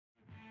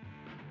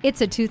It's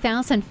a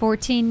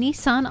 2014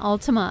 Nissan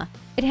Altima.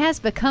 It has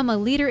become a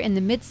leader in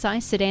the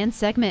mid-size sedan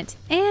segment,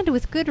 and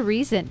with good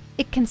reason.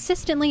 It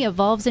consistently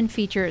evolves in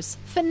features,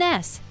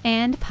 finesse,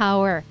 and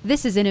power.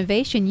 This is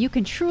innovation you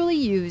can truly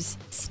use.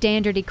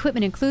 Standard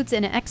equipment includes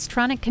an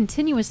Xtronic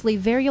continuously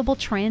variable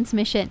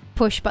transmission,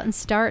 push-button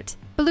start,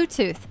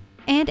 Bluetooth,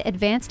 and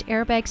advanced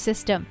airbag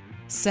system.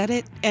 Set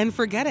it and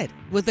forget it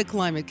with the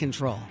climate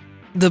control.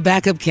 The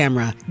backup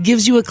camera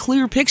gives you a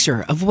clear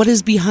picture of what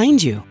is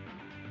behind you.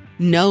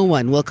 No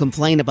one will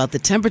complain about the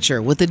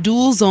temperature with the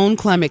dual zone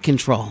climate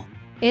control.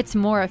 It's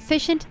more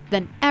efficient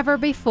than ever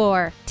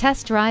before.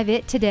 Test drive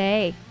it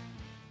today.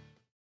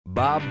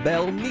 Bob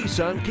Bell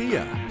Nissan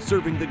Kia,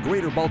 serving the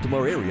greater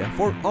Baltimore area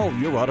for all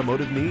your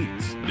automotive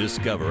needs.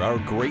 Discover our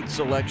great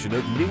selection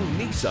of new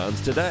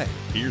Nissans today.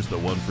 Here's the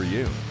one for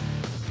you.